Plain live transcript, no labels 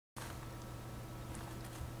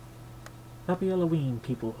Happy Halloween,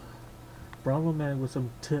 people. Bravo Man with some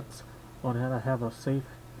tips on how to have a safe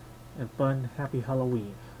and fun happy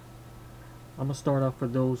Halloween. I'm gonna start off for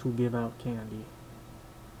those who give out candy.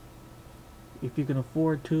 If you can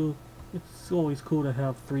afford to, it's always cool to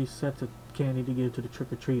have 3 sets of candy to give to the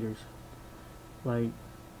trick-or-treaters. Like,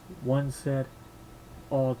 one set,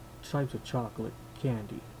 all types of chocolate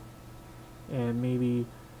candy. And maybe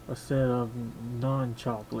a set of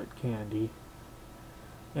non-chocolate candy.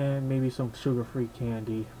 And maybe some sugar-free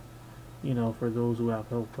candy, you know, for those who have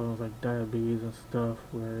health problems like diabetes and stuff,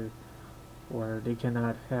 where they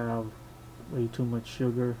cannot have way too much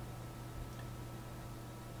sugar.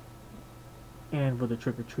 And for the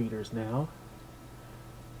trick-or-treaters now,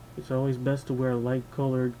 it's always best to wear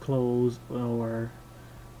light-colored clothes or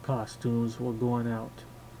costumes while going out.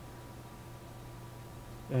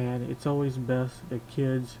 And it's always best that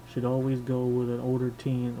kids should always go with an older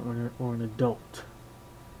teen or an adult.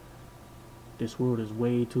 This world is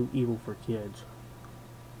way too evil for kids.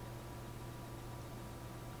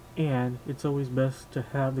 And it's always best to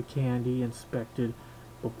have the candy inspected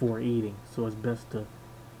before eating. So it's best to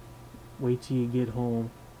wait till you get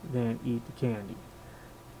home, then eat the candy.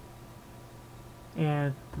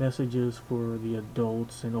 And messages for the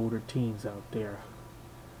adults and older teens out there.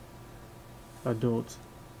 Adults,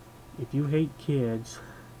 if you hate kids,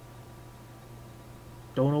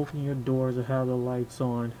 don't open your doors or have the lights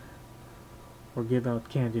on or give out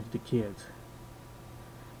candy to the kids.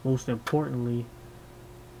 Most importantly,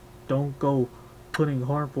 don't go putting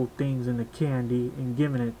harmful things in the candy and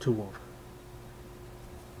giving it to them.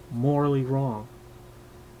 Morally wrong.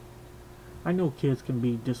 I know kids can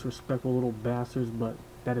be disrespectful little bastards, but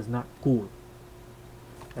that is not cool.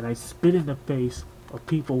 And I spit in the face of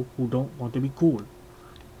people who don't want to be cool.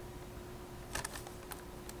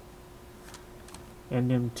 And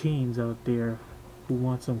them teens out there who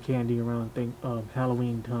want some candy around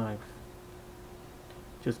Halloween time.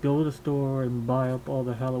 Just go to the store and buy up all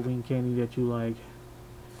the Halloween candy that you like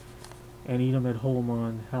and eat them at home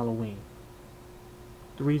on Halloween.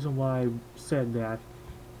 The reason why I said that,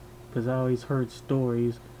 because I always heard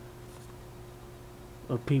stories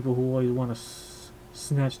of people who always want to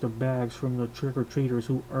snatch the bags from the trick-or-treaters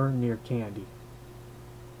who earn their candy.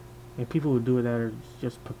 And people who do that are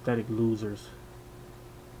just pathetic losers.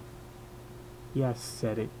 Yeah, I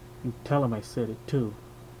said it. You tell them I said it too.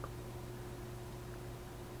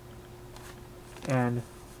 And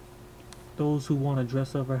those who want to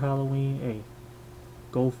dress up for Halloween, hey,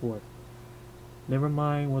 go for it. Never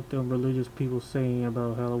mind what the religious people saying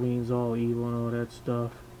about Halloween's all evil and all that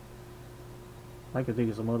stuff. I could think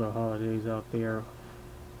of some other holidays out there.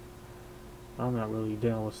 I'm not really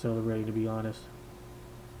down with celebrating, to be honest.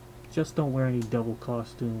 Just don't wear any devil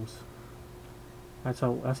costumes. That's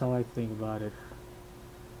how I think about it.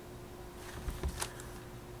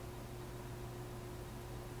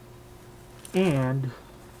 And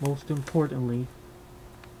most importantly,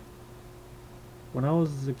 when I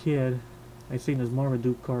was a kid, I seen this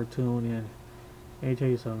Marmaduke cartoon, and let me tell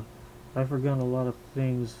you something. I've forgotten a lot of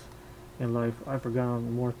things in life. I've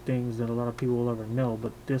forgotten more things than a lot of people will ever know,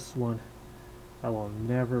 but this one I will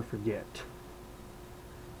never forget.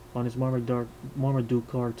 On this Marmaduke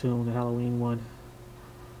cartoon, the Halloween one,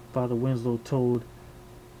 Father Winslow told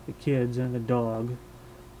the kids and the dog,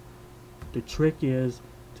 the trick is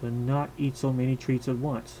to not eat so many treats at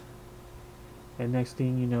once. And next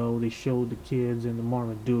thing you know, they showed the kids and the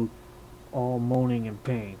Marmaduke all moaning in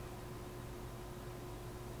pain.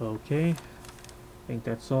 Okay, I think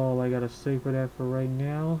that's all I gotta say for that for right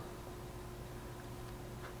now.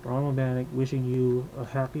 Brahma Manic wishing you a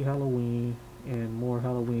happy Halloween and more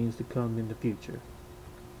Halloweens to come in the future.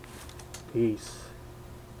 Peace.